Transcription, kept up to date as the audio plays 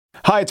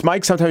Hi, it's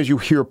Mike. Sometimes you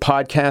hear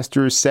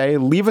podcasters say,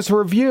 leave us a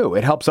review.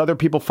 It helps other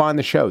people find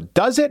the show.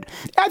 Does it?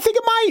 I think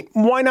it might.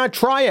 Why not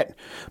try it?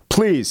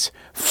 Please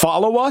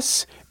follow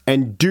us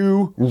and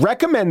do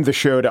recommend the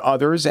show to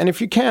others. And if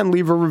you can,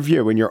 leave a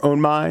review in your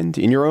own mind,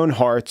 in your own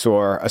hearts,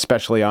 or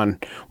especially on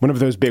one of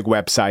those big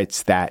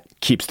websites that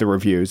keeps the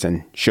reviews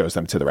and shows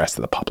them to the rest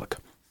of the public.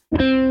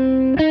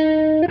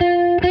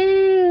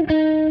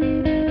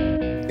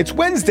 It's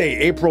Wednesday,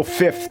 April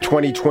 5th,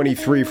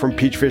 2023 from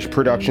Peachfish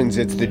Productions.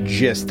 It's The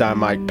Gist. I'm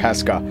Mike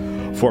Pesca.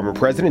 Former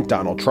President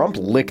Donald Trump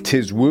licked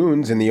his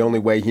wounds in the only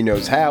way he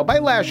knows how by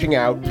lashing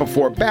out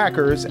before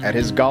backers at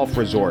his golf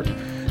resort.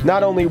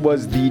 Not only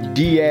was the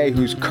DA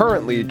who's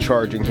currently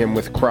charging him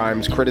with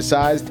crimes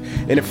criticized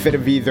in a fit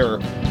of either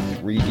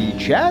 3D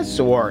chess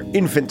or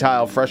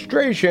infantile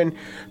frustration,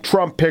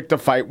 Trump picked a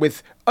fight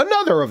with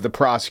another of the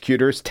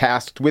prosecutors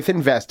tasked with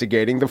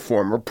investigating the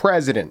former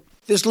president.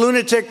 This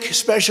lunatic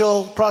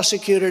special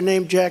prosecutor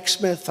named Jack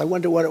Smith, I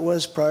wonder what it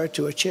was prior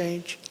to a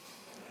change,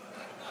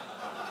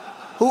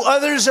 who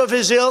others of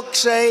his ilk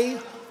say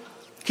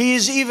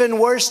he's even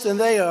worse than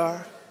they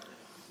are,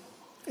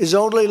 is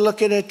only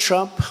looking at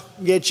Trump,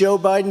 yet Joe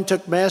Biden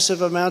took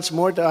massive amounts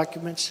more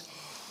documents,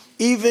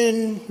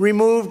 even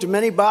removed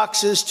many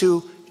boxes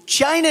to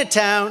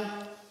Chinatown.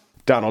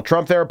 Donald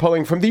Trump there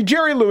pulling from the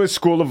Jerry Lewis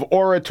School of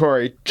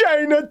Oratory.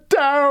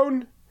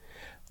 Chinatown!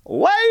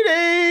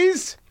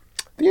 Ladies!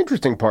 The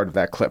interesting part of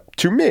that clip,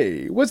 to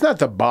me, was not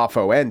the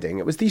boffo ending.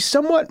 It was the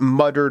somewhat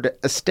muttered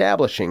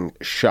establishing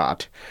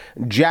shot.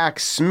 Jack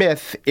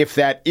Smith, if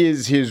that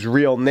is his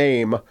real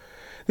name.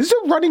 This is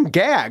a running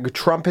gag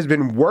Trump has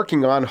been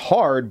working on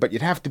hard, but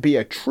you'd have to be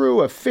a true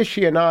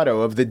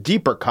aficionado of the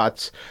deeper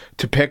cuts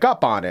to pick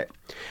up on it.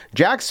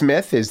 Jack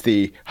Smith is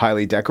the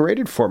highly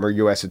decorated former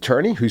U.S.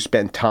 attorney who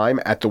spent time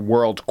at the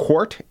World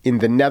Court in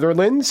the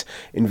Netherlands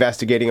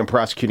investigating and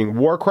prosecuting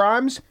war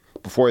crimes.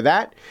 Before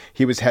that,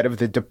 he was head of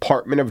the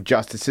Department of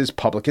Justice's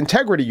Public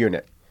Integrity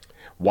Unit.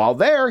 While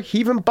there, he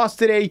even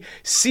busted a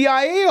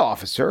CIA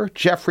officer,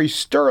 Jeffrey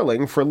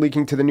Sterling, for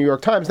leaking to the New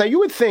York Times. Now, you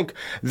would think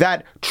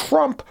that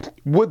Trump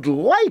would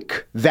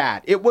like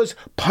that. It was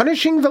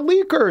punishing the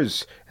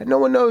leakers. And no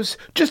one knows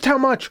just how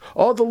much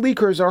all the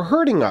leakers are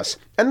hurting us.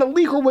 And the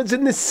leaker was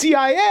in the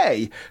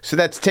CIA. So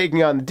that's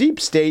taking on the deep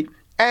state.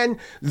 And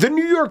the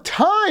New York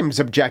Times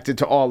objected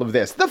to all of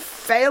this. The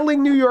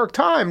failing New York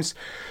Times.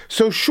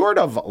 So short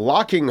of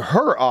locking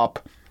her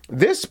up,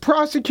 this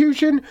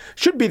prosecution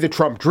should be the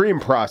Trump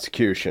dream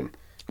prosecution.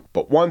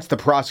 But once the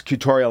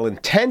prosecutorial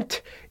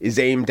intent is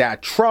aimed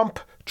at Trump,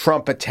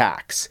 Trump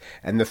attacks.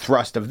 And the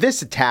thrust of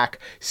this attack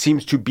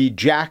seems to be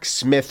Jack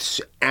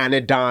Smith's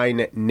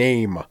anodyne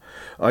name.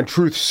 On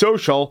Truth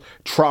Social,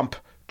 Trump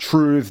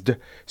truthed,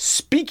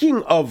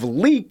 speaking of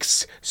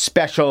leaks,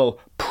 special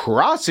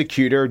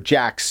prosecutor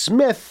Jack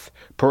Smith,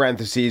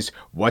 parentheses,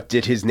 what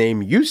did his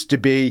name used to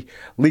be,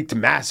 leaked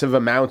massive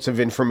amounts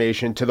of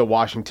information to the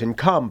Washington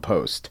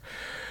Compost.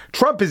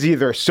 Trump is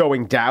either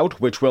sowing doubt,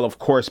 which will of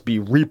course be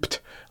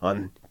reaped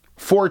on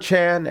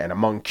 4chan and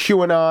among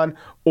QAnon,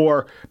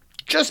 or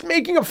just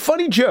making a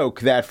funny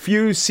joke that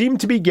few seem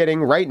to be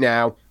getting right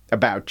now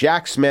about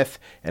Jack Smith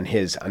and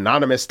his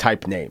anonymous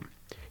type name.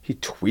 He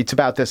tweets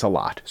about this a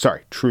lot.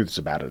 Truths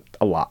about it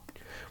a lot.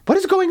 What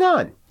is going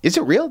on? Is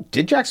it real?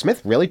 Did Jack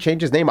Smith really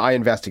change his name? I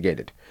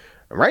investigated.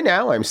 And right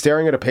now, I'm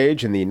staring at a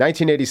page in the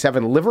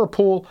 1987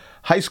 Liverpool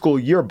High School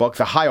yearbook,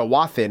 the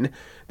Hiawathan.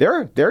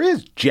 There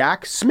is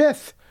Jack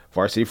Smith.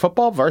 Varsity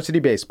football, varsity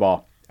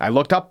baseball. I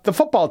looked up the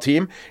football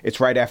team. It's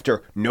right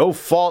after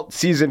no-fault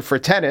season for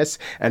tennis,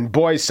 and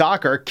boys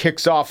soccer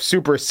kicks off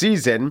super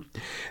season.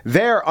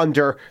 There,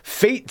 under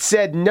Fate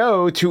Said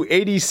No to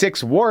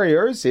 86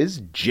 Warriors,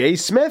 is Jay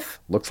Smith.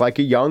 Looks like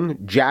a young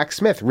Jack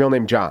Smith. Real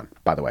name John,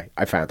 by the way.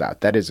 I found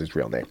out. That is his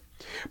real name.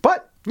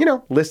 But,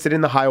 listed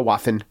in the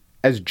Hiawathan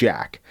as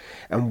Jack.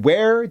 And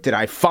where did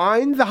I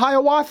find the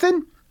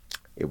Hiawathan?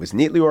 It was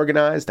neatly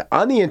organized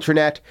on the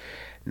internet,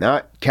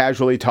 not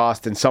casually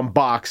tossed in some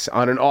box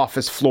on an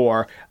office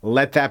floor.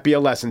 Let that be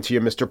a lesson to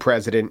you, Mr.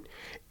 President.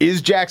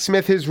 Is Jack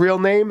Smith his real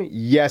name?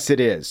 Yes,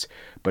 it is.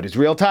 But his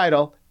real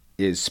title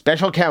is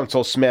Special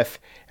Counsel Smith,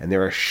 and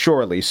there are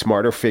surely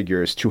smarter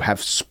figures to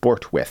have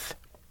sport with.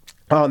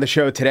 On the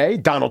show today,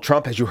 Donald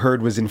Trump, as you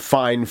heard, was in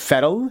fine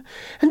fettle,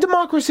 and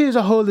democracy as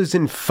a whole is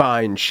in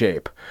fine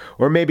shape.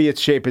 Or maybe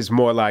its shape is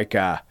more like,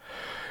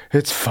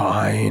 it's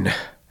fine.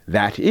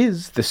 That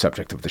is the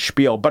subject of the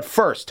spiel. But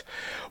first,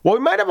 while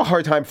we might have a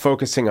hard time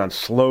focusing on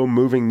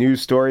slow-moving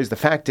news stories, the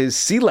fact is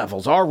sea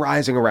levels are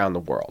rising around the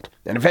world.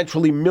 And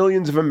eventually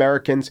millions of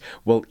Americans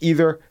will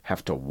either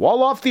have to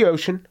wall off the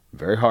ocean,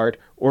 very hard,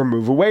 or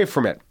move away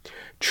from it.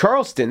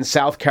 Charleston,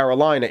 South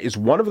Carolina, is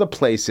one of the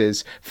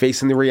places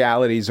facing the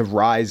realities of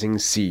rising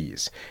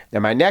seas.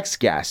 And my next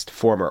guest,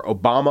 former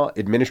Obama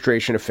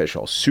administration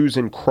official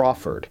Susan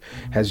Crawford,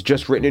 has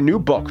just written a new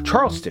book,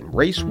 Charleston,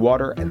 Race,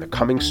 Water, and the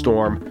Coming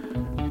Storm,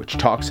 which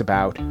talks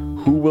about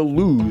who will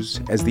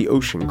lose as the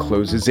ocean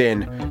closes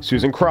in.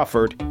 Susan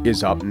Crawford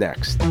is up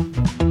next.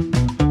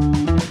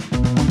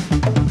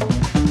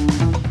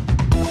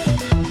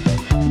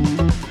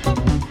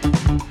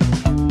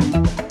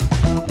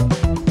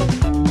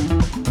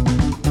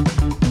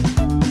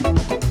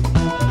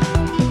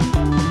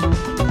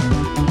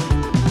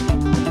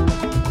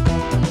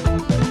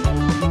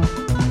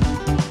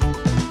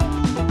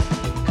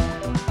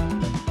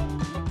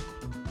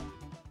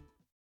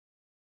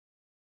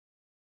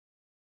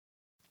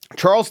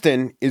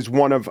 Charleston is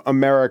one of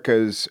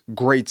America's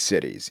great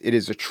cities. It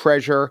is a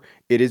treasure,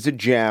 it is a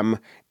gem,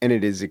 and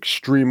it is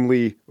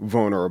extremely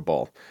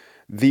vulnerable.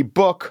 The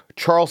book,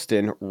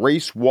 Charleston,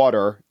 Race,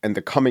 Water, and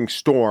the Coming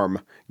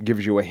Storm,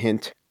 gives you a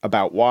hint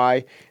about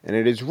why, and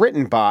it is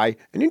written by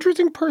an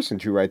interesting person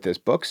to write this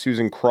book,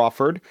 Susan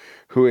Crawford,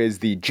 who is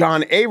the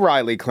John A.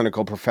 Riley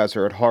Clinical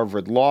Professor at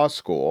Harvard Law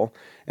School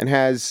and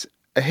has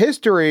a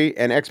history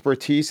and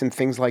expertise in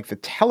things like the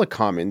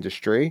telecom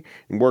industry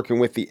and working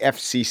with the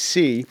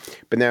FCC,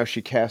 but now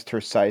she cast her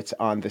sights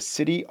on the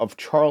city of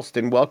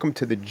Charleston. Welcome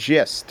to The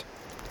Gist.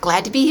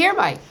 Glad to be here,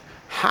 Mike.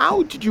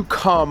 How did you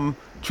come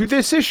to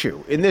this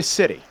issue in this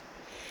city?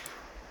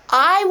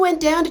 I went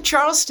down to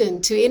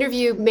Charleston to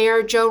interview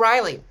Mayor Joe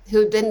Riley,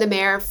 who'd been the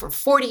mayor for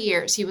 40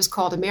 years. He was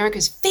called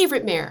America's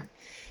favorite mayor,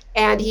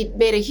 and he'd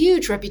made a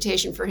huge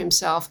reputation for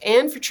himself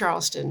and for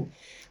Charleston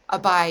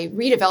by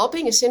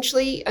redeveloping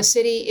essentially a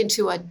city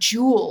into a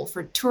jewel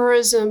for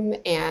tourism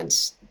and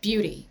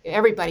beauty.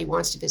 Everybody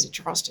wants to visit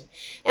Charleston.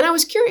 And I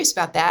was curious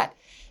about that.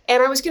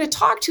 And I was going to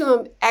talk to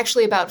him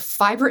actually about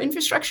fiber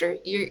infrastructure.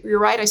 You're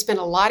right. I spent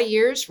a lot of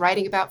years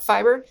writing about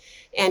fiber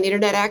and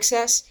internet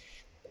access.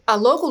 A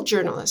local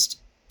journalist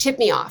tipped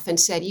me off and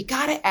said, you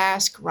got to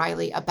ask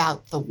Riley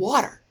about the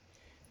water.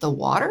 The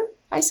water?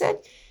 I said.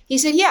 He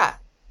said, yeah.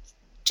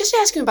 Just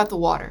ask him about the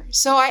water.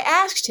 So I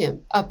asked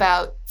him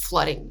about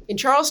flooding in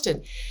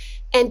Charleston.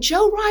 And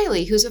Joe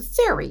Riley, who's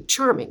a very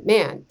charming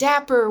man,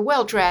 dapper,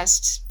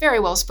 well-dressed, very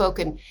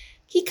well-spoken,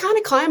 he kind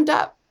of climbed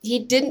up. He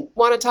didn't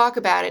want to talk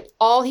about it.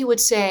 All he would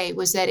say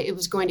was that it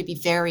was going to be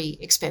very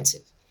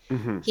expensive.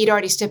 Mm-hmm. He'd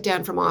already stepped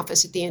down from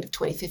office at the end of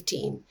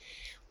 2015.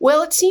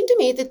 Well, it seemed to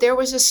me that there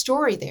was a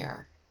story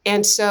there.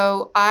 And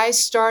so I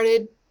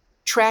started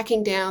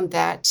tracking down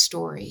that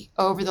story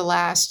over the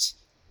last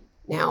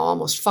now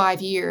almost 5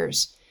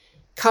 years,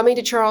 coming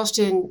to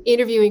Charleston,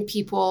 interviewing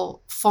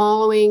people,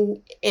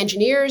 following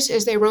engineers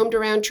as they roamed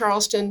around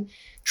Charleston,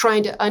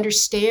 trying to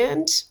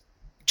understand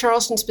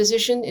Charleston's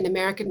position in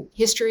American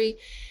history.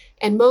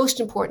 And most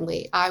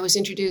importantly, I was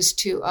introduced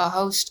to a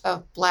host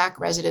of Black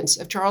residents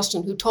of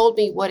Charleston who told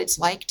me what it's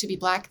like to be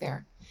Black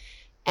there.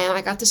 And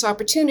I got this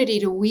opportunity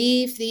to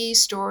weave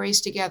these stories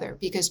together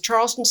because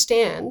Charleston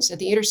stands at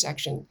the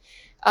intersection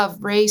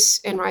of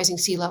race and rising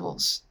sea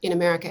levels in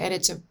America. And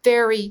it's a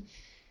very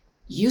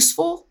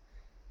useful,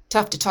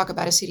 tough to talk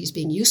about a city as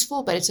being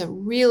useful, but it's a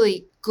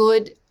really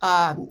good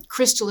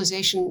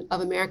crystallization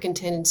of American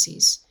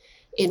tendencies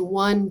in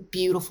one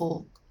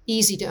beautiful,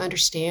 easy to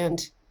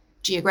understand,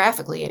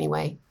 geographically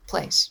anyway,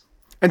 place.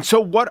 And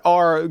so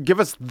give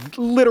us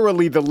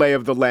literally the lay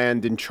of the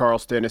land in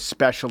Charleston,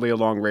 especially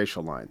along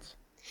racial lines.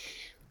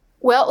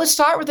 Well, let's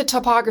start with the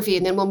topography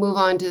and then we'll move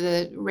on to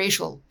the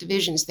racial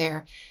divisions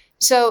there.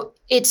 So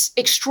it's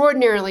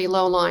extraordinarily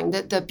low-lying.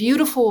 The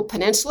beautiful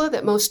peninsula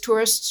that most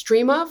tourists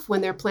dream of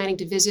when they're planning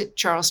to visit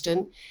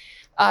Charleston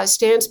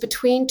stands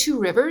between two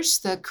rivers,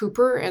 the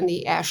Cooper and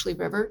the Ashley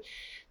River.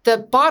 The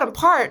bottom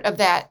part of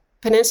that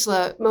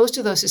peninsula, most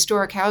of those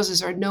historic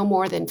houses are no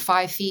more than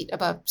 5 feet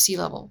above sea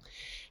level.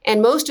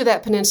 And most of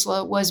that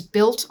peninsula was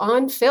built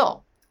on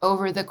fill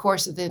over the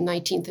course of the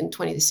 19th and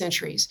 20th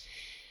centuries.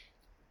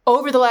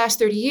 Over the last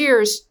 30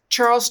 years,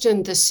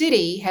 Charleston, the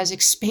city, has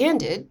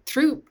expanded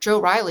through Joe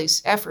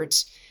Riley's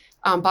efforts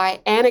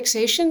by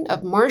annexation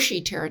of marshy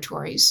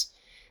territories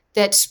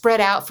that spread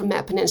out from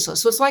that peninsula.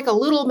 So it's like a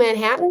little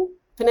Manhattan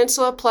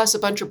peninsula plus a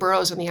bunch of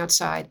boroughs on the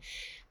outside.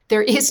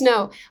 There is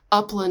no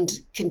upland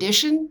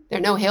condition. There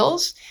are no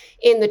hills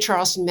in the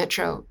Charleston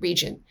metro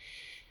region.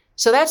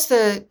 So that's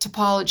the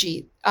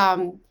topology.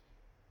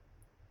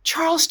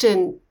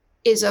 Charleston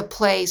is a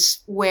place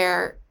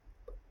where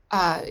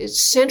it's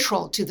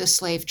central to the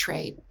slave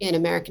trade in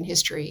American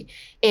history.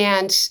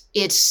 And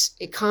its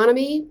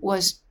economy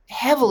was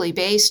heavily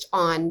based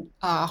on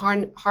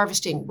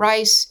harvesting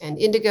rice and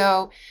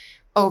indigo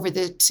over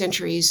the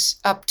centuries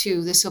up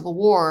to the Civil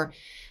War.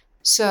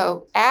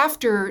 So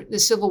after the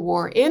Civil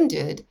War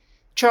ended,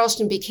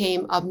 Charleston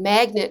became a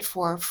magnet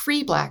for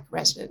free Black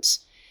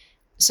residents.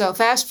 So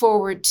fast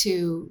forward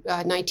to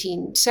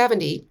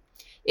 1970,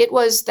 it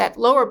was that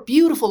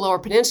beautiful lower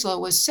peninsula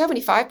was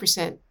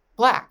 75%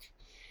 Black.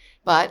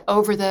 But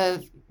over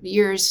the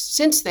years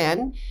since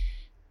then,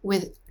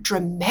 with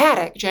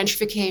dramatic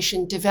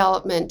gentrification,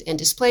 development, and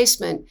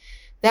displacement,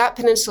 that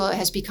peninsula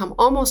has become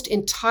almost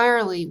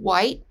entirely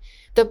white.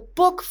 The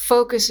book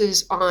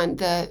focuses on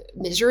the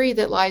misery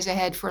that lies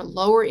ahead for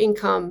lower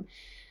income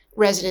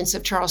residents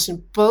of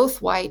Charleston,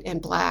 both white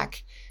and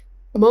Black,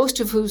 most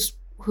of whose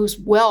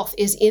wealth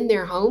is in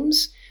their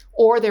homes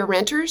or their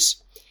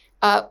renters,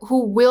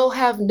 who will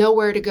have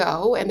nowhere to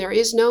go, and there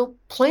is no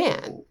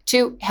plan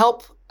to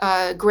help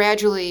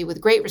gradually,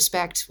 with great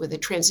respect, with a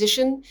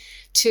transition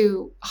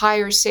to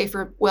higher,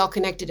 safer,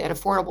 well-connected, and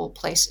affordable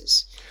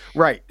places.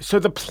 Right. So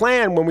the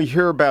plan, when we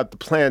hear about the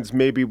plans,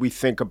 maybe we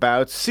think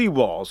about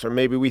seawalls, or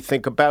maybe we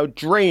think about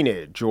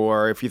drainage,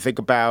 or if you think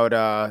about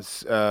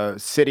a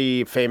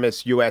city,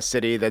 famous U.S.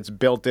 city that's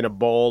built in a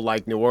bowl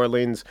like New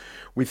Orleans,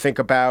 we think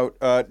about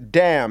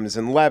dams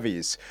and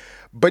levees.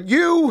 But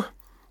you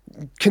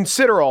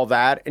consider all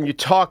that and you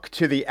talk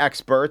to the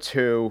experts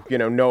who,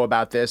 know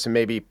about this and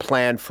maybe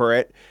plan for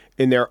it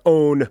in their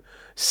own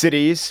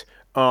cities.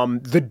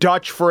 The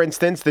Dutch, for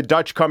instance, the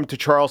Dutch come to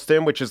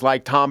Charleston, which is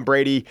like Tom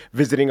Brady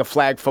visiting a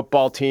flag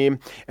football team.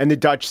 And the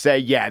Dutch say,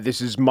 yeah,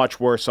 this is much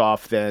worse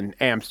off than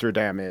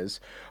Amsterdam is.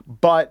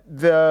 But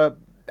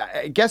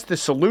I guess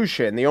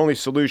the only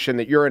solution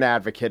that you're an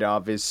advocate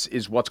of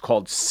is what's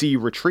called sea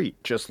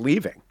retreat, just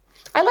leaving.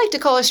 I like to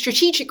call it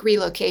strategic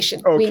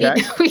relocation. Okay.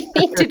 We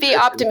need to be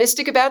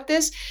optimistic about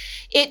this.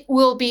 It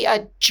will be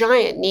a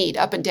giant need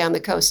up and down the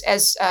coast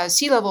as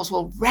sea levels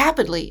will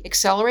rapidly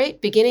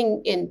accelerate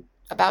beginning in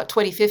about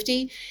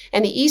 2050.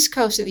 And the east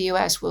coast of the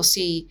U.S. will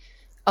see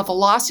a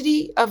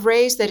velocity of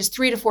raise that is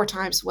 3 to 4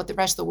 times what the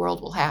rest of the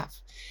world will have.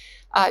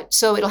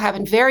 So it'll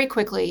happen very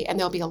quickly, and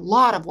there'll be a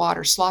lot of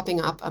water slopping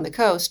up on the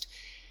coast.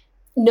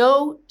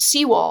 No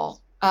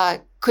seawall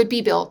could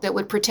be built that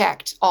would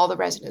protect all the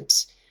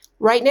residents.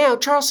 Right now,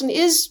 Charleston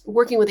is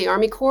working with the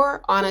Army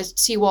Corps on a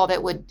seawall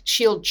that would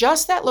shield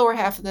just that lower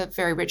half of the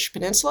very rich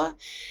peninsula.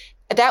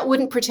 That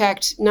wouldn't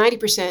protect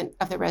 90%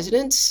 of the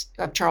residents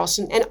of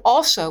Charleston, and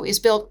also is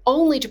built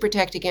only to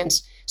protect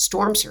against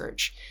storm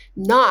surge,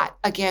 not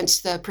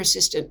against the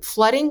persistent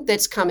flooding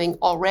that's coming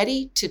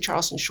already to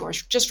Charleston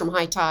shores just from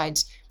high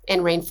tides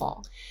and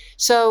rainfall.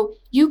 So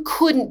you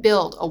couldn't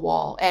build a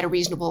wall at a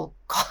reasonable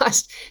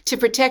cost to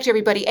protect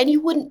everybody, and you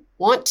wouldn't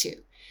want to.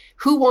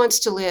 Who wants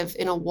to live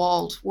in a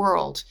walled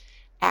world?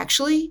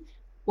 Actually,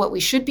 what we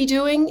should be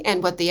doing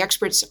and what the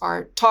experts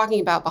are talking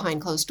about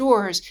behind closed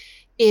doors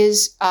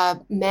is a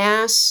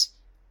mass,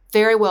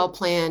 very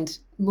well-planned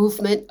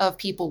movement of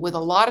people with a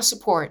lot of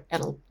support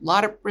and a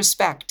lot of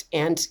respect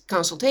and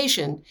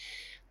consultation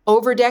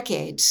over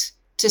decades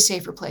to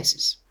safer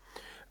places.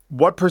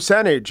 What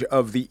percentage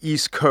of the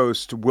East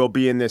Coast will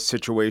be in this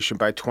situation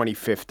by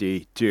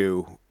 2050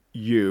 do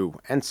you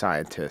and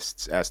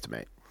scientists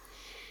estimate?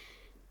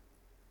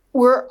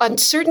 We're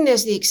uncertain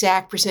as the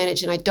exact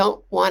percentage, and I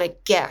don't want to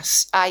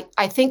guess. I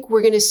think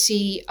we're going to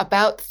see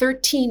about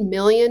 13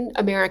 million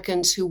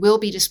Americans who will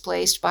be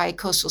displaced by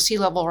coastal sea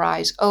level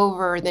rise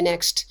over the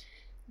next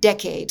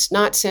decades,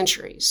 not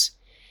centuries.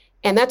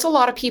 And that's a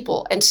lot of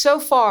people. And so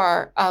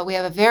far, we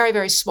have a very,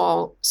 very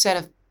small set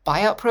of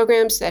buyout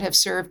programs that have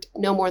served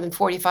no more than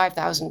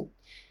 45,000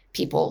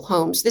 people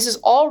homes. This is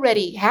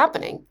already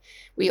happening.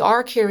 We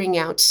are carrying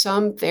out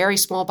some very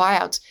small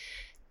buyouts.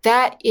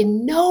 That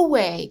in no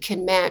way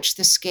can match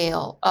the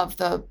scale of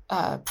the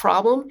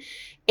problem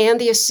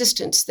and the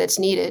assistance that's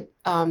needed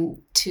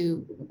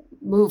to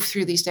move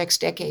through these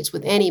next decades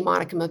with any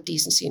modicum of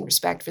decency and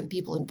respect for the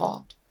people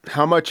involved.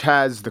 How much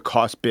has the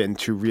cost been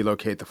to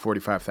relocate the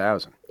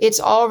 45,000? It's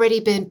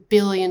already been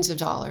billions of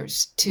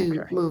dollars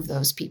to move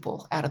those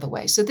people out of the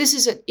way. So this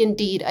is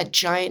indeed a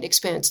giant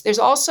expense. There's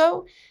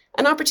also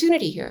an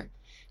opportunity here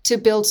to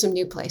build some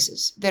new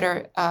places that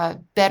are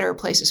better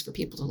places for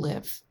people to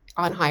live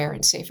on higher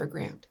and safer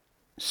ground.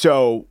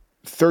 So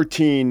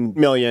 13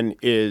 million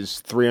is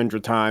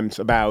 300 times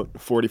about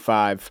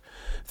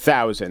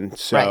 45,000.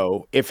 So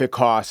right. If it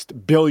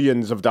cost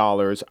billions of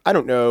dollars, I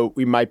don't know,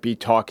 we might be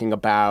talking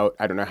about,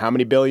 I don't know how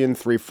many billion,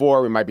 3,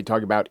 4, we might be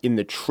talking about in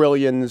the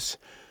trillions.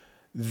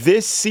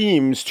 This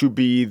seems to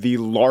be the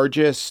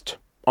largest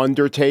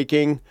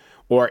undertaking,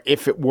 or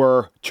if it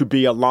were to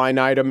be a line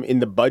item in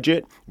the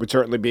budget, would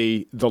certainly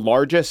be the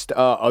largest,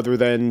 other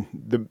than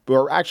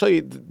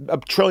actually,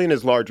 $1 trillion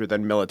is larger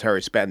than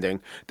military spending,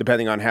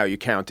 depending on how you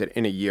count it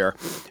in a year.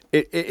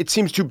 It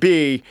seems to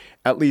be,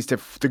 at least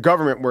if the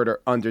government were to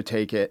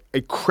undertake it,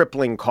 a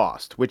crippling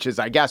cost, which is,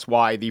 I guess,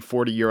 why the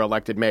 40-year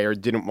elected mayor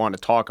didn't want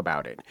to talk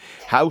about it.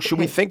 How should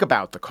we think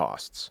about the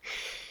costs?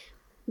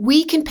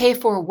 We can pay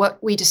for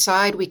what we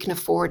decide we can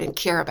afford and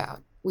care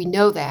about. We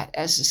know that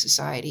as a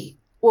society.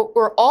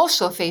 We're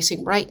also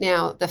facing right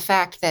now the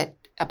fact that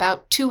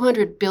about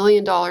 $200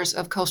 billion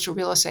of coastal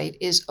real estate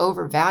is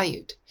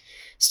overvalued.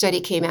 Study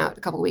came out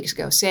a couple of weeks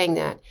ago saying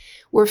that.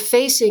 We're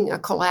facing a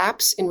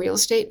collapse in real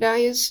estate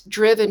values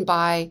driven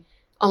by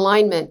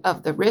alignment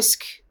of the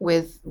risk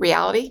with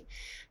reality.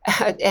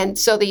 And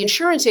so the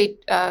insurance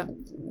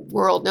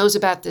world knows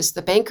about this.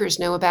 The bankers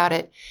know about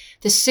it.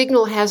 The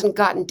signal hasn't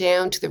gotten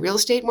down to the real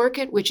estate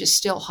market, which is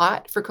still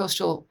hot for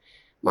coastal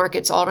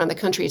markets all around the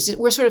country.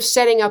 We're sort of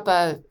setting up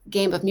a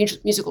game of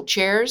musical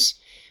chairs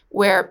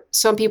where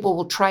some people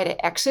will try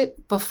to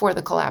exit before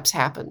the collapse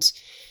happens.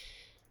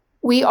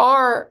 We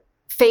are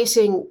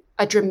facing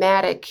a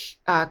dramatic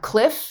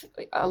cliff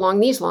along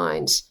these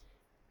lines.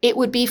 It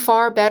would be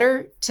far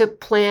better to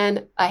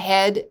plan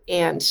ahead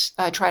and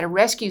try to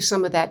rescue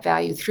some of that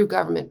value through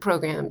government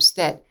programs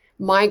that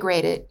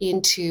migrate it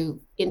into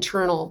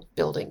internal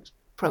building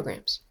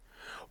programs.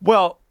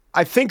 Well,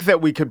 I think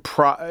that we could,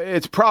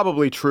 it's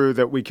probably true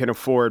that we can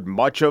afford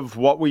much of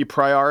what we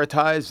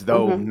prioritize,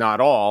 though not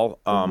all.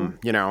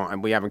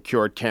 And we haven't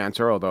cured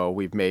cancer, although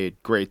we've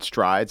made great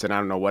strides. And I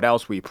don't know what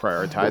else we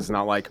prioritize. It's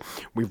not like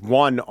we've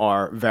won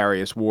our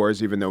various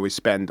wars, even though we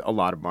spend a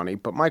lot of money.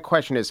 But my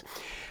question is,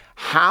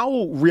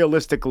 How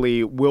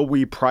realistically will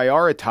we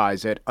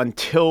prioritize it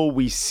until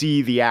we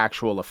see the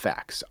actual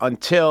effects,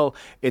 until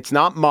it's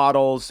not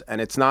models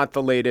and it's not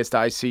the latest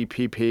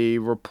ICPP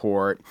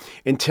report,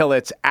 until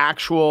it's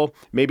actual,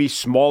 maybe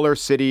smaller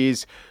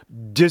cities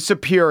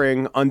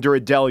disappearing under a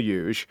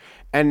deluge?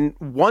 And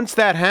once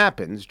that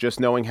happens, just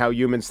knowing how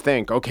humans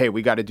think, okay,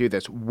 we got to do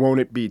this, won't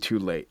it be too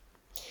late?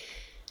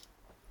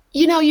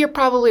 You're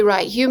probably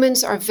right.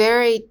 Humans are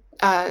very,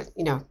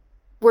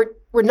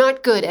 we're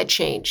not good at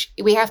change.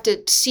 We have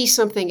to see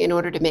something in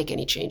order to make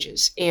any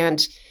changes.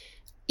 And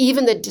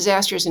even the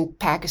disasters in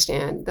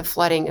Pakistan, the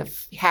flooding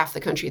of half the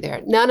country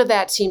there, none of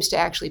that seems to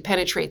actually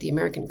penetrate the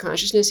American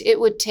consciousness. It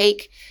would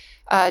take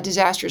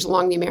disasters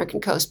along the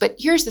American coast. But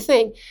here's the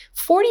thing,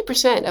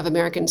 40% of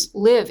Americans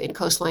live in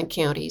coastline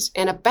counties,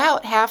 and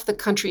about half the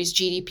country's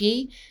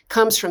GDP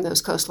comes from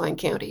those coastline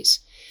counties.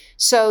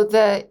 So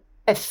the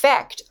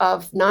effect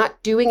of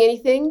not doing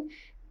anything,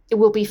 it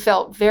will be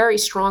felt very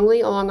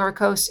strongly along our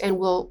coasts and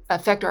will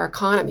affect our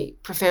economy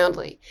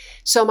profoundly.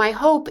 So my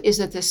hope is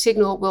that the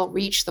signal will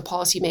reach the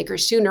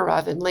policymakers sooner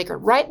rather than later.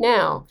 Right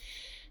now,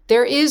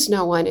 there is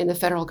no one in the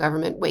federal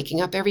government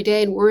waking up every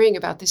day and worrying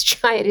about this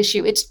giant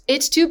issue.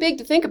 It's too big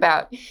to think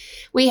about.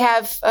 We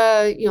have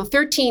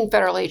 13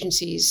 federal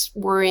agencies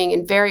worrying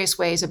in various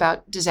ways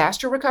about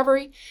disaster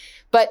recovery,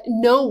 but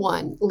no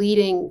one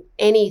leading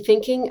any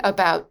thinking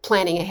about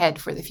planning ahead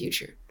for the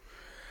future.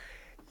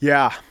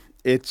 Yeah.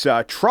 It's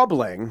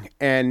troubling,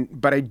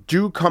 but I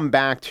do come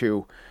back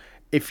to,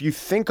 if you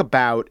think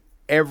about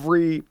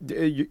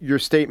your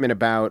statement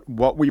about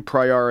what we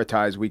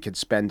prioritize we could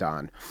spend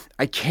on,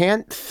 I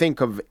can't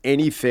think of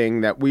anything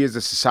that we as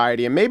a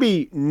society, and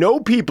maybe no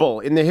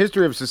people in the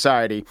history of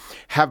society,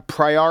 have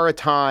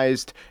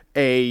prioritized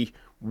a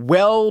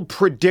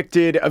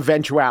well-predicted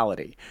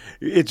eventuality.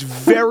 It's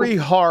very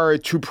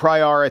hard to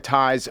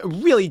prioritize.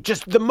 Really,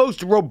 just the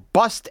most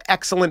robust,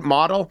 excellent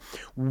model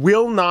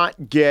will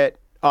not get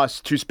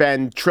us to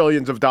spend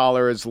trillions of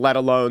dollars, let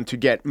alone to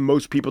get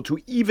most people to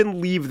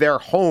even leave their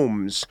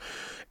homes.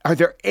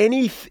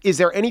 Is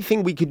there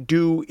anything we could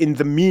do in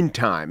the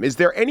meantime? Is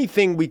there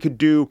anything we could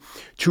do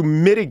to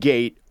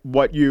mitigate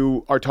what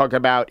you are talking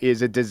about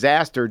is a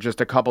disaster just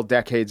a couple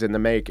decades in the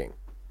making?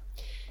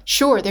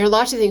 Sure. There are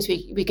lots of things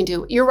we can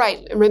do. You're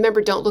right.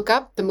 Remember Don't Look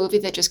Up, the movie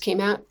that just came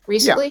out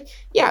recently?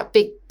 Yeah,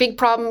 big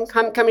problem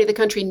coming to the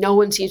country. No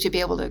one seems to be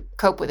able to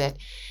cope with it.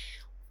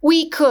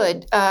 We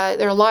could,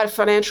 there are a lot of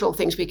financial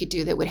things we could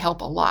do that would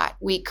help a lot.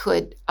 We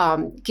could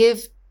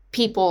give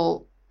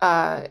people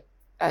a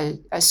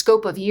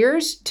scope of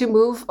years to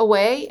move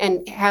away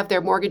and have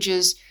their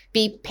mortgages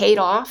be paid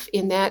off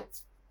in that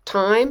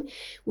time.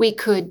 We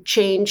could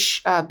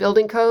change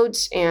building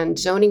codes and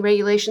zoning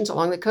regulations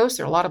along the coast.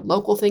 There are a lot of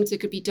local things that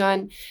could be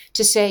done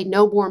to say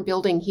no more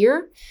building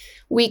here.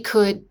 We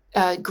could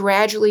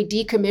gradually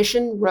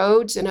decommission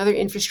roads and other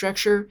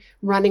infrastructure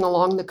running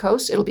along the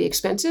coast. It'll be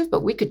expensive,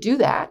 but we could do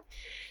that.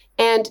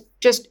 And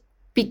just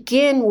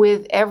begin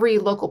with every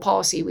local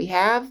policy we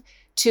have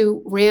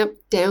to ramp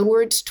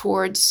downwards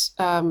towards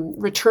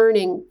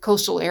returning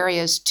coastal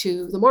areas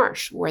to the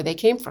marsh where they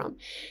came from.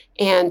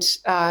 And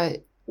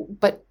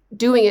but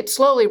doing it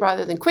slowly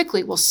rather than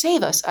quickly will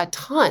save us a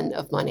ton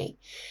of money.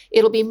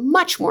 It'll be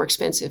much more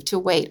expensive to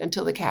wait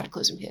until the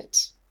cataclysm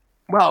hits.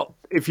 Well,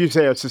 if you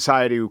say a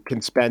society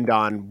can spend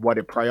on what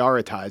it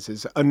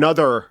prioritizes,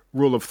 another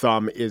rule of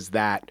thumb is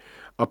that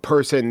a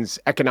person's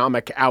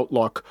economic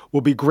outlook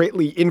will be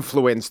greatly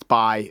influenced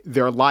by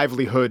their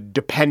livelihood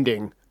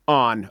depending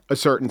on a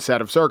certain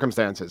set of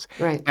circumstances.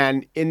 Right.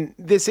 And in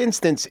this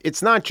instance,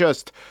 it's not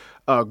just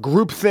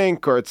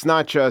groupthink, or it's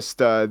not just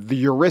the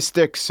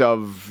heuristics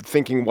of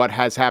thinking what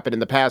has happened in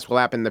the past will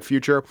happen in the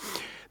future.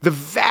 The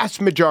vast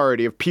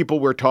majority of people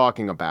we're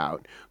talking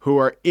about who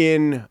are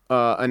in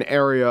an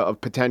area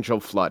of potential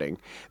flooding,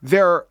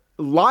 their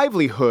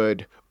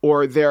livelihood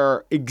or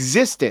their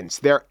existence,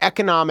 their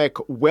economic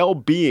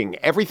well-being,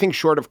 everything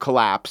short of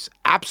collapse,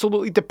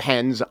 absolutely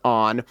depends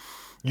on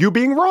you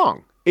being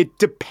wrong. It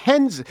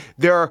depends.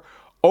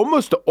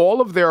 Almost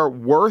all of their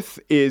worth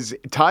is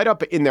tied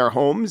up in their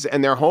homes,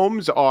 and their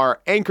homes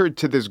are anchored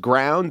to this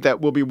ground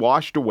that will be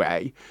washed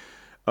away.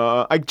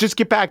 I just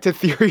get back to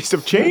theories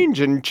of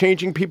change and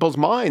changing people's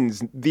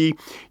minds.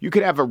 You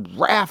could have a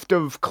raft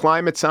of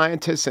climate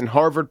scientists and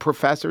Harvard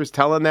professors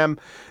telling them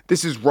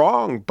this is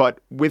wrong, but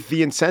with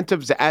the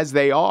incentives as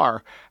they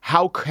are,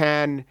 how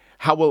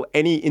will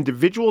any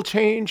individual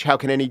change? How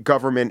can any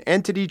government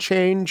entity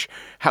change?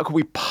 How can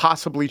we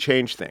possibly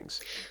change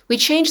things? We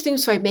change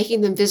things by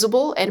making them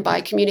visible and by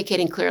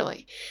communicating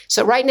clearly.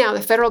 So right now,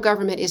 the federal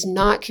government is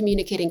not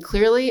communicating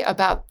clearly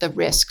about the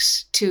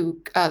risks to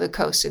the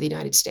coast of the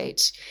United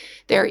States.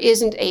 There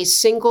isn't a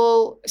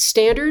single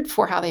standard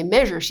for how they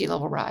measure sea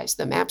level rise.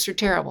 The maps are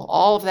terrible,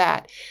 all of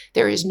that.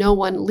 There is no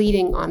one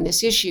leading on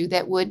this issue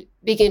that would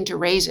begin to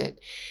raise it.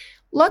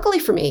 Luckily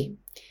for me,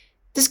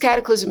 this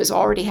cataclysm is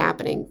already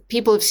happening.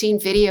 People have seen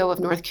video of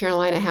North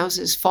Carolina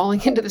houses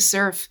falling into the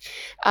surf.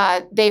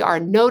 They are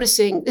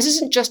noticing this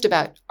isn't just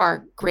about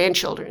our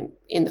grandchildren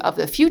of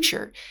the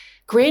future.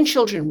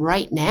 grandchildren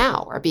right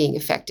now are being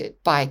affected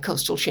by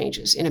coastal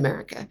changes in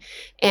America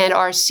and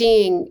are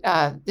seeing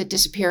the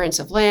disappearance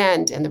of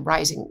land and the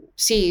rising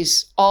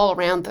seas all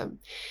around them.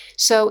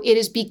 So it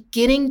is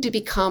beginning to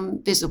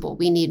become visible.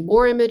 We need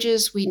more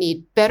images. We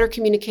need better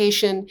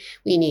communication.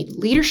 We need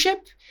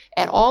leadership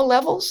at all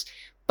levels.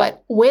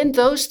 But when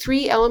those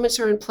three elements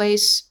are in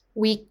place,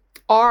 we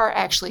are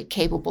actually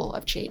capable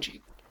of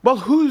changing. Well,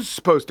 who's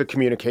supposed to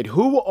communicate?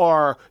 Who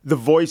are the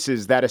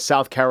voices that a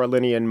South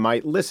Carolinian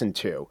might listen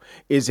to?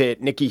 Is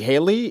it Nikki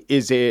Haley?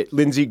 Is it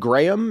Lindsey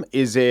Graham?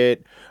 Is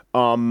it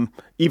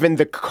even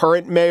the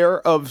current mayor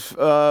of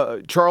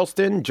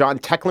Charleston, John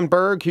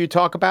Tecklenburg, who you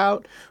talk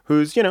about,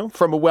 who's,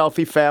 from a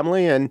wealthy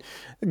family and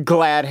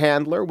glad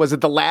handler? Was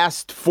it the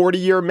last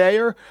 40-year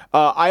mayor?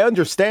 I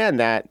understand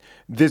that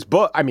this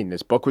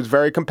book was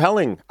very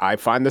compelling. I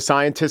find the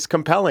scientists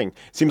compelling.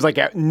 Seems like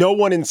no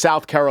one in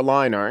South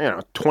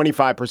Carolina,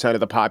 25% of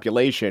the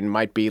population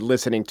might be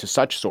listening to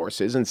such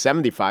sources, and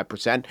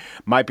 75%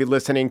 might be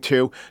listening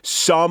to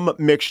some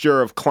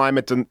mixture of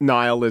climate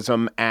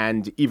denialism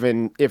and,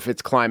 even if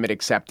it's climate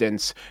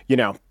acceptance,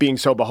 being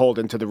so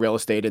beholden to the real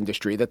estate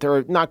industry that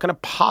they're not going to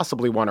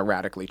possibly want to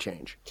radically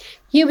change.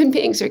 Human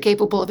beings are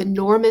capable of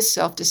enormous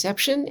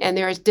self-deception, and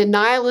there is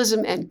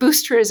denialism and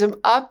boosterism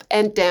up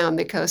and down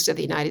the coast of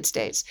the United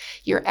States.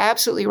 You're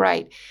absolutely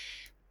right.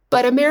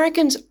 But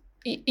Americans,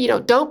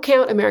 don't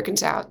count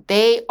Americans out.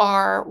 They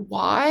are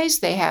wise.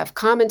 They have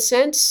common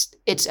sense.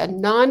 It's a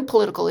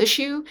non-political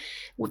issue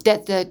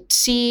that the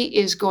sea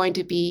is going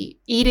to be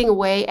eating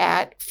away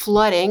at,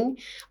 flooding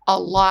a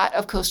lot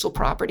of coastal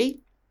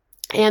property,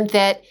 and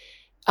that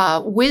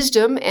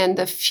wisdom and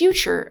the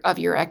future of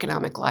your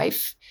economic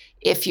life,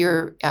 if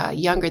you're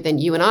younger than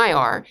you and I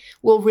are,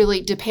 will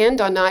really depend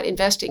on not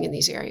investing in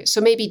these areas.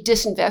 So maybe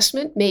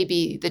disinvestment may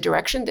be the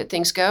direction that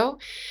things go.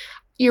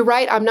 You're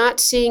right. I'm not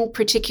seeing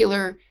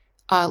particular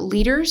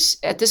leaders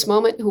at this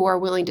moment who are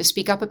willing to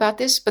speak up about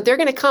this, but they're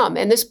going to come.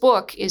 And this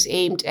book is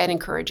aimed at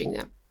encouraging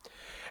them.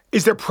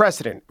 Is there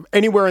precedent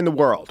anywhere in the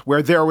world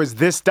where there was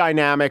this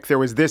dynamic, there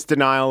was this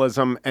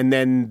denialism, and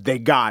then they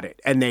got it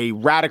and they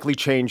radically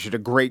changed at a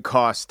great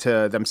cost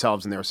to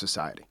themselves and their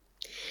society?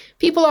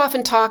 People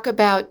often talk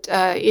about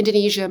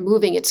Indonesia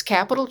moving its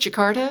capital,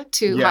 Jakarta,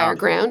 to higher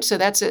ground. So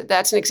that's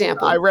an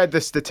example. I read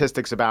the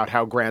statistics about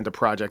how grand a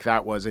project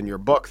that was in your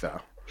book, though.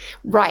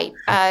 Right.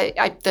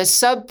 The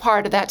sub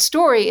part of that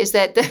story is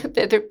that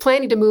they're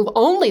planning to move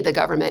only the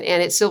government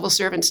and its civil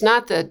servants,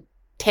 not the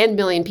 10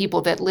 million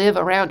people that live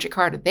around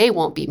Jakarta. They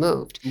won't be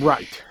moved.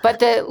 Right. But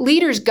the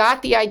leaders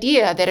got the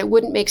idea that it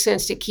wouldn't make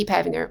sense to keep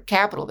having their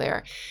capital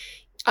there.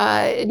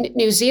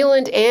 New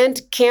Zealand and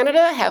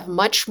Canada have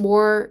much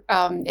more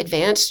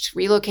advanced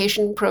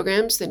relocation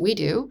programs than we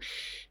do.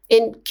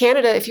 In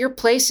Canada, if your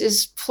place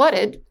is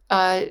flooded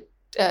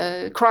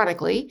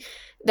chronically,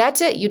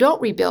 that's it. You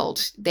don't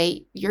rebuild.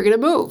 You're going to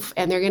move,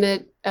 and they're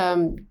going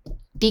to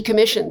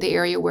decommission the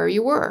area where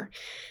you were.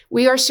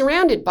 We are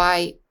surrounded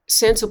by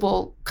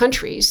sensible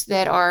countries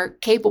that are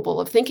capable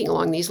of thinking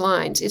along these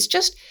lines.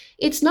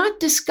 It's not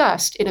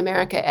discussed in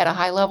America at a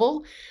high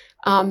level,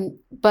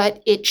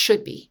 but it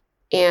should be.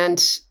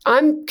 And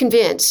I'm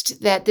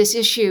convinced that this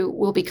issue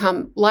will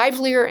become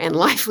livelier and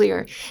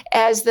livelier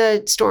as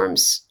the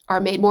storms are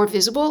made more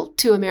visible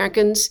to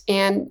Americans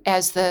and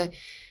as the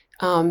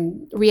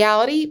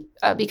reality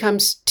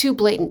becomes too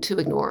blatant to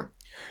ignore.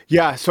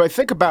 Yeah, so I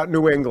think about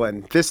New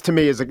England. This to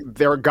me is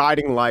they're a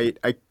guiding light.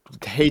 I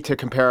hate to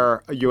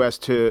compare U.S.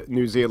 to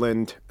New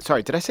Zealand.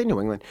 Sorry, did I say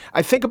New England?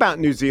 I think about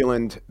New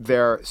Zealand.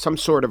 They're some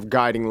sort of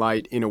guiding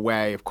light in a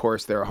way. Of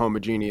course, they're a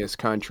homogeneous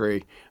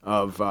country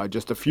of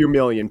just a few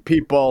million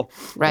people.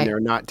 Right. And they're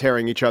not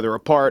tearing each other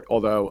apart,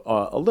 although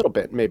a little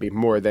bit, maybe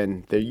more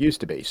than they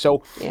used to be.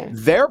 So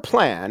their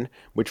plan,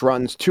 which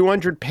runs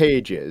 200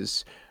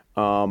 pages,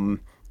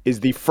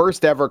 is the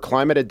first ever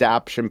climate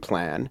adaptation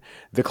plan.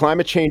 The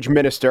climate change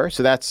minister,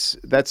 so that's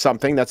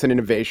something, that's an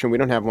innovation. We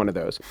don't have one of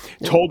those,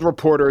 told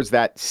reporters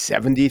that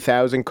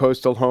 70,000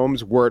 coastal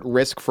homes were at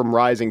risk from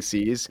rising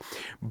seas.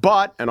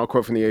 But, and I'll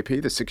quote from the AP,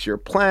 the 6-year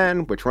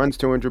plan, which runs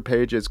 200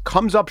 pages,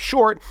 comes up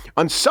short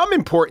on some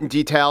important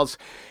details,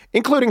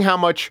 including how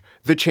much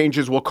the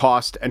changes will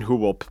cost and who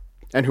will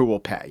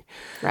pay.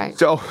 Right.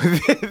 So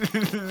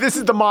this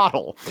is the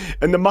model,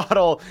 and the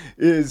model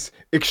is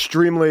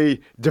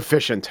extremely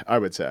deficient, I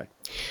would say.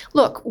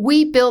 Look,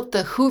 we built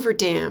the Hoover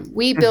Dam.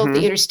 We built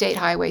the interstate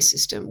highway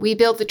system. We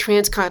built the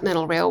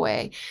Transcontinental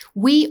Railway.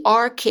 We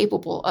are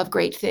capable of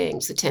great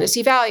things. The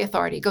Tennessee Valley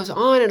Authority goes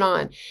on and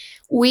on.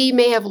 We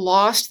may have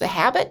lost the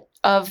habit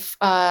of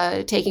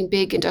taking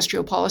big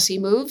industrial policy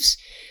moves,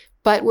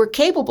 but we're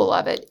capable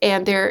of it.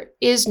 And there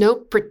is no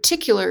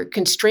particular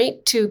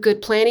constraint to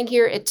good planning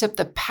here, except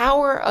the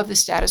power of the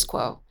status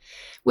quo,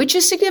 which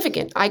is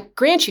significant. I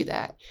grant you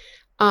that.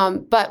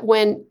 But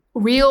when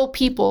real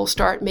people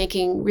start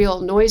making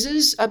real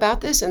noises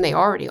about this, and they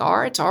already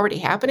are, it's already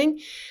happening,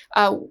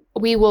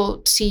 we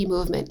will see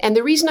movement. And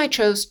the reason I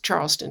chose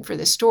Charleston for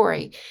this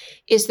story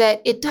is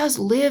that it does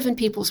live in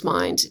people's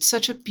minds. It's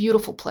such a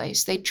beautiful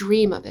place. They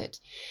dream of it.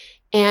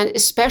 and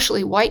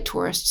especially white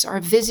tourists are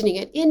visiting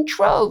it in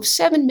droves,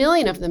 7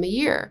 million of them a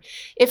year.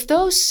 If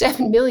those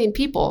 7 million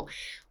people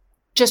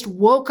just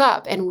woke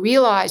up and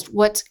realized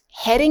what's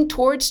heading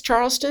towards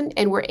Charleston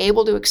and were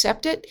able to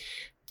accept it,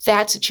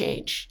 that's a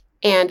change.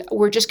 And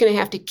we're just going to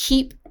have to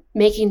keep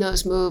making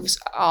those moves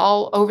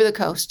all over the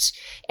coasts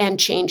and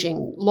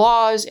changing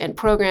laws and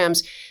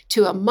programs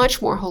to a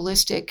much more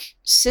holistic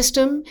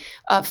system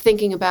of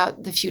thinking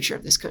about the future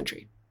of this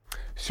country.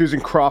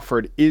 Susan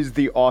Crawford is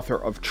the author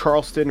of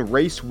Charleston,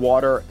 Race,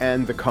 Water,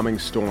 and the Coming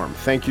Storm.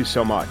 Thank you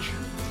so much.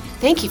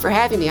 Thank you for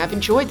having me. I've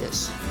enjoyed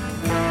this.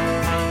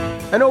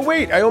 And oh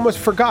wait, I almost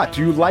forgot.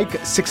 Do you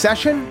like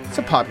Succession? It's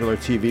a popular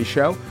TV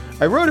show.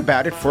 I wrote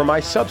about it for my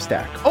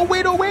Substack. Oh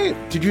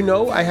wait. Did you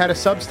know I had a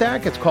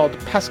Substack? It's called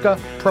Pesca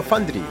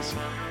Profundities.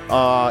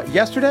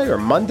 Yesterday or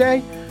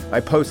Monday, I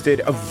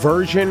posted a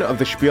version of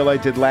the spiel I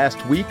did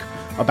last week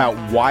about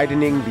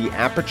widening the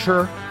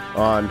aperture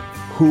on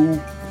who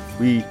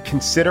we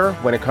consider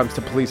when it comes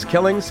to police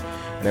killings.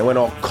 And I went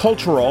all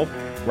cultural,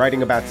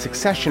 writing about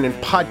Succession and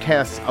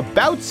podcasts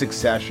about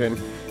Succession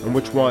and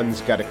which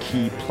one's got a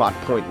key plot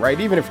point, right?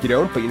 Even if you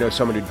don't, but you know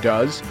someone who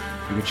does,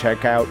 you can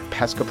check out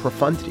Pesca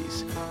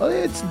Profundities. Well,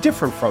 it's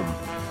different from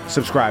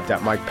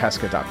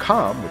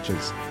subscribe.mikepesca.com, which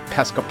is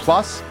Pesca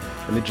Plus,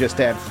 and they're just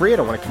ad-free. I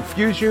don't want to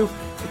confuse you.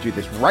 I do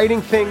this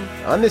writing thing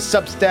on this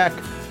Substack,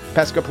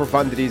 Pesca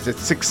Profundities. It's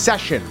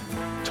Succession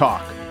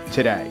talk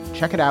today.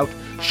 Check it out,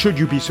 should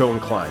you be so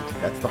inclined.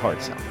 That's the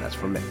hard sell. That's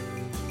from me.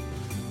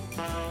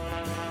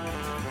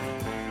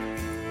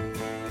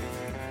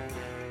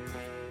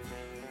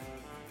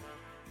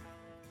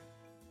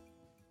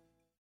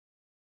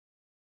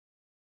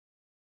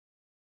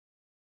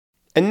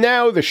 And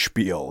now the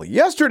spiel.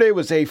 Yesterday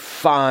was a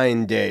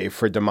fine day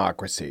for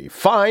democracy.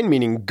 Fine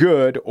meaning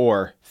good,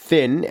 or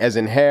thin as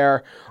in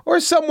hair,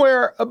 or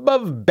somewhere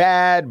above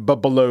bad but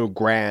below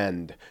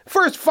grand.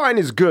 First, fine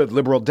is good.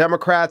 Liberal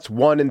Democrats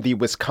won in the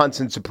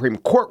Wisconsin Supreme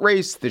Court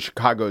race, the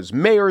Chicago's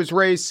mayor's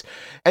race,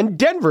 and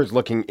Denver's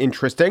looking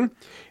interesting.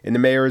 In the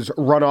mayor's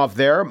runoff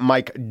there,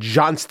 Mike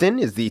Johnston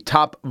is the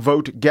top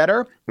vote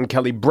getter, and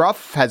Kelly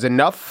Brough has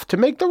enough to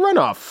make the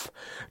runoff.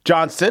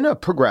 Johnston, a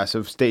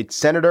progressive state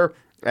senator,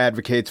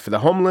 advocates for the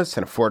homeless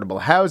and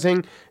affordable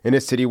housing in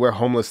a city where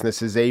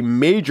homelessness is a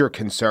major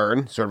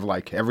concern, sort of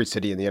like every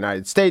city in the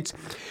United States.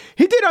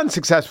 He did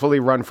unsuccessfully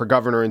run for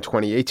governor in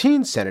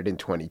 2018, Senate in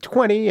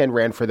 2020, and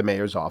ran for the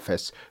mayor's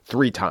office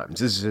 3 times.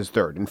 This is his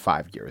third in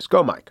 5 years.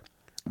 Go, Mike.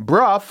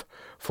 Brough,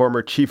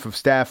 former chief of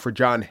staff for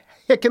John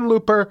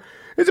Hickenlooper,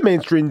 is a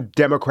mainstream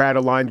Democrat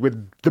aligned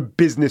with the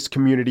business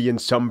community and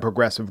some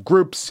progressive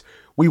groups.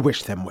 We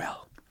wish them well.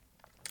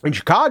 In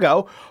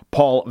Chicago,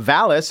 Paul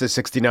Vallis, a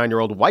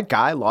 69-year-old white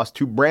guy, lost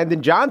to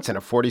Brandon Johnson,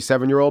 a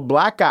 47-year-old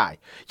black guy.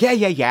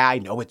 Yeah, I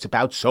know it's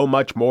about so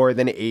much more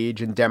than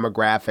age and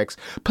demographics,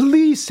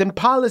 police and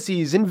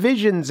policies and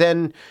visions,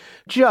 and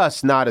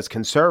just not as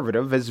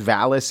conservative as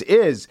Vallis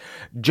is.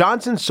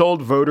 Johnson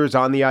sold voters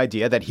on the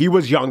idea that he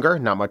was younger,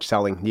 not much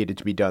selling needed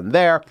to be done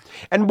there,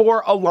 and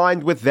more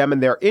aligned with them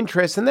and their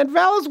interests, and that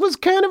Vallis was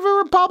kind of a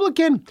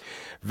Republican.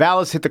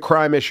 Vallis hit the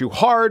crime issue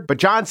hard, but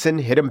Johnson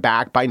hit him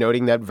back by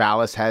noting that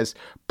Vallis has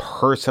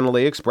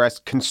personally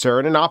expressed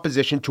concern and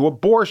opposition to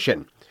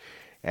abortion.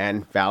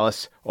 And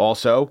Vallis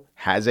also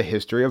has a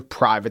history of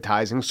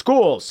privatizing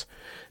schools.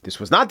 This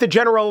was not the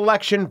general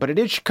election, but it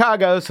is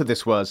Chicago, so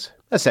this was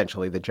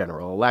essentially the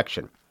general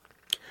election.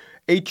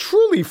 A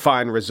truly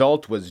fine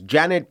result was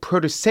Janet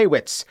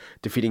Protasewicz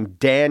defeating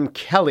Dan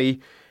Kelly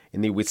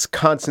in the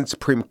Wisconsin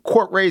Supreme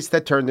Court race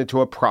that turned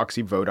into a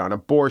proxy vote on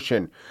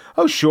abortion.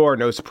 Oh, sure,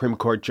 no Supreme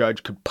Court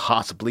judge could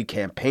possibly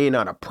campaign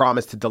on a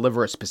promise to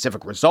deliver a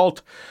specific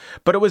result,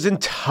 but it was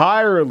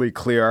entirely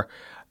clear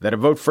that a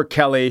vote for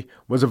Kelly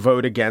was a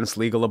vote against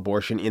legal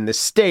abortion in the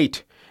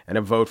state, and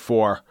a vote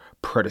for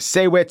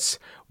Protasewicz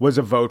was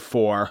a vote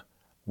for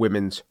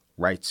women's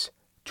rights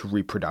to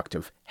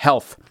reproductive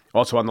health.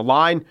 Also on the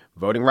line,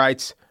 voting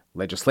rights,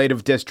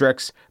 legislative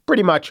districts,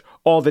 pretty much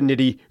all the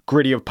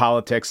nitty-gritty of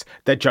politics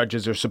that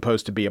judges are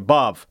supposed to be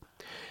above.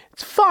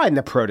 It's fine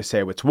that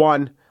Protasewicz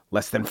won.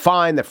 Less than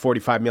fine that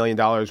 $45 million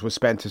was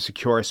spent to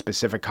secure a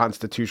specific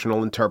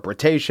constitutional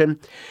interpretation.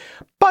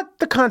 But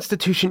the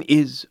Constitution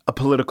is a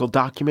political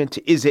document,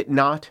 is it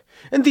not?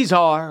 And these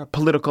are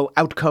political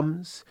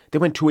outcomes. They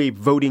went to a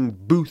voting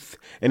booth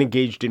and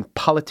engaged in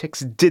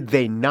politics, did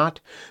they not?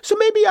 So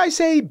maybe I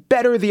say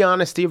better the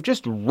honesty of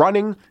just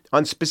running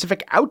on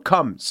specific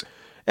outcomes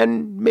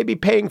and maybe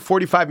paying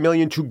 $45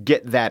 million to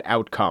get that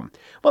outcome.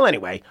 Well,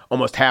 anyway,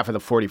 almost half of the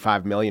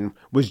 $45 million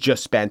was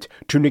just spent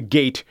to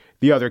negate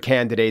the other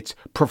candidate's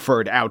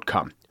preferred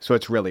outcome. So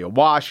it's really a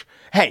wash.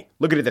 Hey,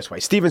 look at it this way.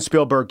 Steven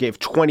Spielberg gave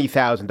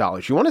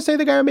 $20,000. You want to say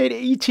the guy who made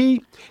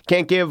E.T.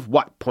 can't give,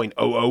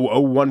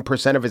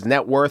 0.0001% of his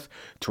net worth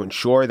to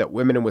ensure that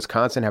women in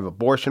Wisconsin have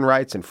abortion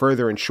rights and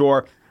further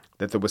ensure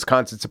that the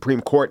Wisconsin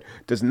Supreme Court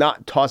does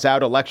not toss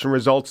out election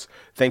results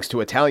thanks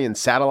to Italian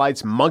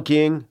satellites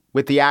monkeying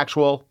with the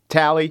actual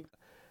tally?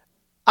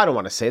 I don't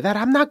want to say that.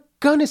 I'm not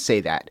going to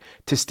say that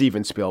to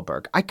Steven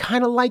Spielberg. I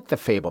kind of like The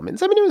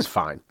Fabelmans. I mean, it was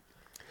fine.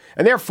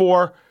 And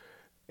therefore,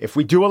 if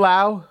we do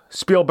allow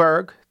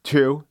Spielberg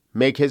to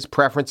make his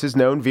preferences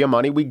known via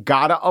money, we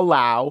gotta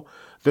allow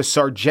the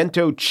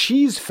Sargento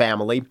cheese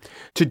family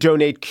to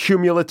donate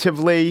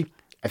cumulatively,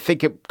 I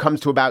think it comes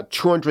to about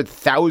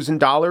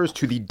 $200,000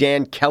 to the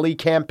Dan Kelly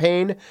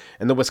campaign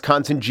and the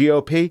Wisconsin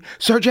GOP.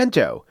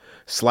 Sargento,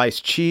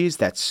 sliced cheese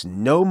that's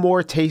no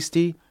more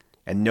tasty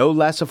and no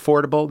less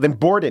affordable than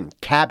Borden,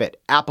 Cabot,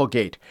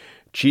 Applegate,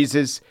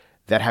 cheeses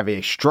that have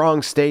a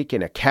strong stake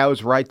in a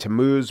cow's right to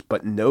moose,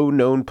 but no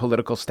known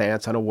political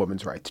stance on a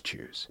woman's right to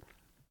choose.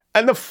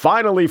 And the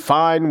finally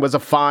fine was a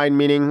fine,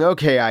 meaning,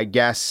 okay, I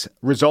guess,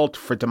 result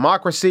for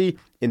democracy,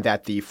 in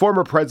that the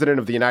former president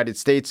of the United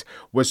States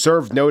was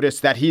served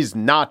notice that he's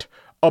not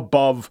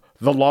above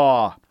the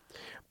law.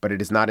 But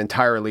it is not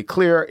entirely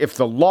clear if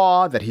the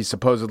law that he's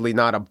supposedly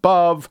not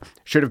above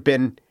should have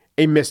been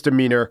a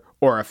misdemeanor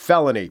or a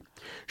felony.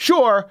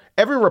 Sure,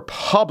 every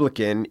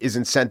Republican is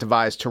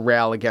incentivized to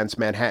rail against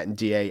Manhattan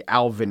DA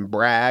Alvin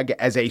Bragg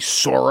as a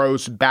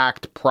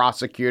Soros-backed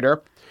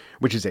prosecutor,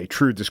 which is a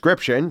true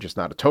description, just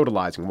not a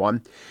totalizing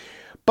one.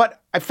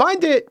 But I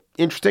find it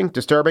interesting,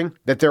 disturbing,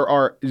 that there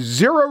are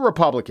zero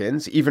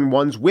Republicans, even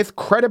ones with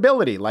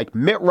credibility like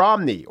Mitt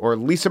Romney or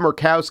Lisa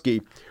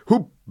Murkowski,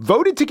 who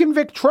voted to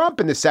convict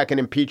Trump in the second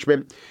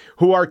impeachment,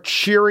 who are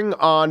cheering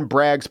on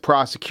Bragg's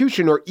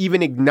prosecution or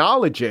even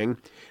acknowledging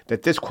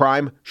that this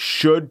crime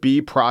should be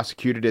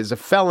prosecuted as a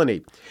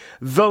felony.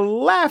 The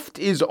left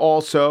is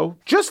also,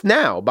 just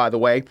now, by the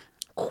way,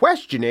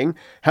 questioning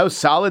how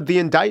solid the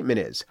indictment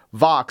is.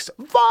 Vox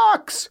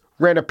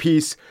ran a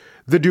piece,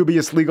 The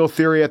Dubious Legal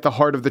Theory at the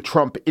Heart of the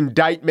Trump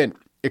Indictment,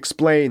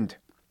 explained.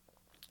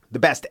 The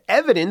best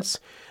evidence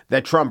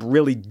that Trump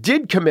really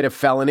did commit a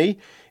felony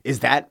is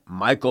that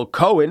Michael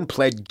Cohen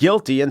pled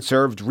guilty and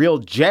served real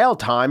jail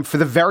time for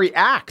the very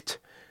act.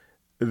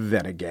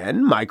 Then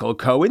again, Michael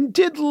Cohen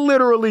did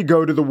literally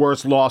go to the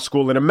worst law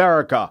school in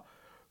America.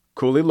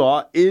 Cooley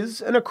Law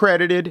is an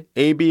accredited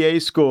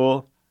ABA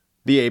school.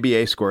 The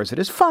ABA scores it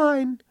as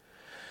fine.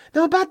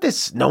 Now, about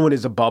this no one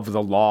is above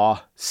the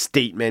law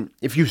statement,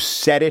 if you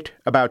said it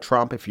about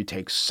Trump, if you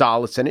take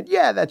solace in it,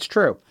 yeah, that's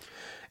true.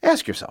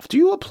 Ask yourself, do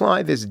you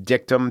apply this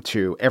dictum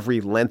to every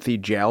lengthy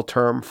jail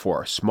term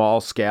for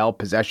small-scale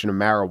possession of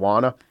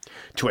marijuana,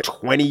 to a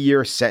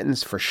 20-year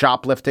sentence for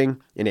shoplifting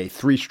in a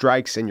 3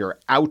 strikes and you're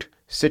out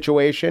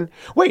situation?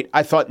 Wait,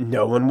 I thought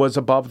no one was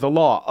above the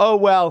law. Oh,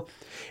 well,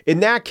 in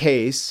that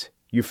case,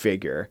 you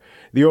figure,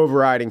 the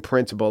overriding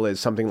principle is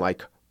something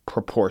like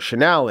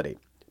proportionality,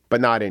 but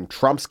not in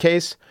Trump's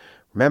case.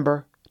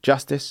 Remember,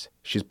 Justice,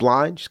 she's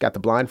blind, she's got the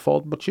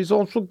blindfold, but she's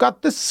also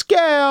got the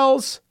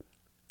scales.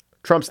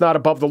 Trump's not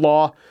above the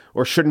law,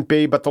 or shouldn't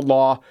be, but the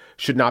law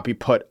should not be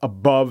put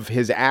above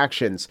his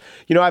actions.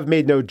 You know, I've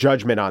made no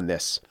judgment on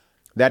this.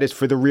 That is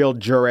for the real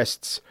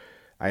jurists.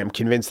 I am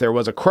convinced there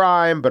was a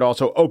crime, but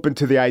also open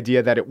to the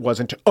idea that it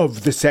wasn't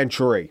of the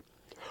century.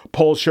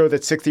 Polls show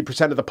that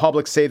 60% of the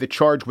public say the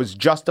charge was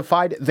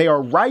justified. They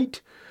are right.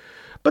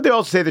 But they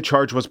also say the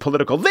charge was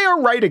political. They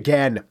are right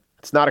again.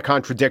 It's not a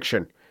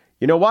contradiction.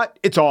 You know what?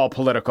 It's all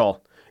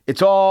political.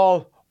 It's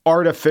all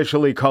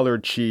artificially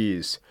colored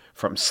cheese,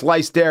 from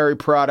sliced dairy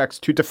products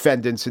to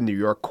defendants in New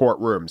York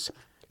courtrooms.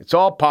 It's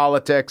all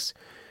politics.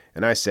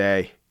 And I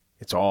say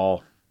it's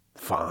all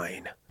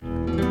fine.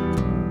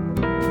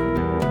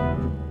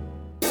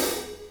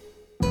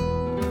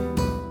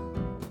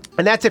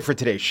 And that's it for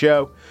today's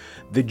show.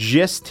 The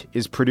Gist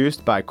is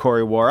produced by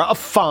Corey Wara, a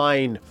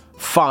fine,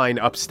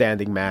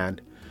 upstanding man.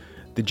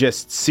 The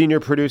Gist's senior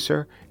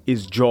producer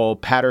is Joel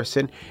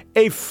Patterson,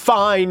 a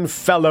fine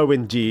fellow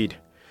indeed.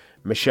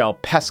 Michelle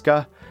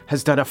Pesca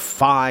has done a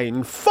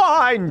fine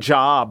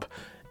job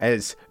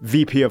as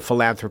VP of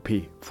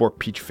Philanthropy for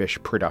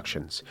Peachfish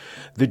Productions.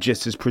 The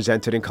Gist is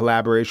presented in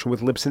collaboration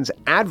with Libsyn's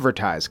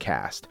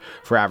AdvertiseCast.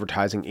 For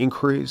advertising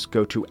inquiries,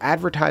 go to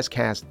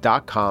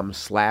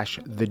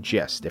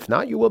advertisecast.com/thegist. If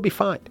not, you will be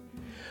fined.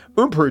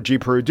 Peru, G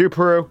Peru, do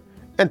Peru,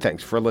 and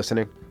thanks for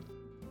listening.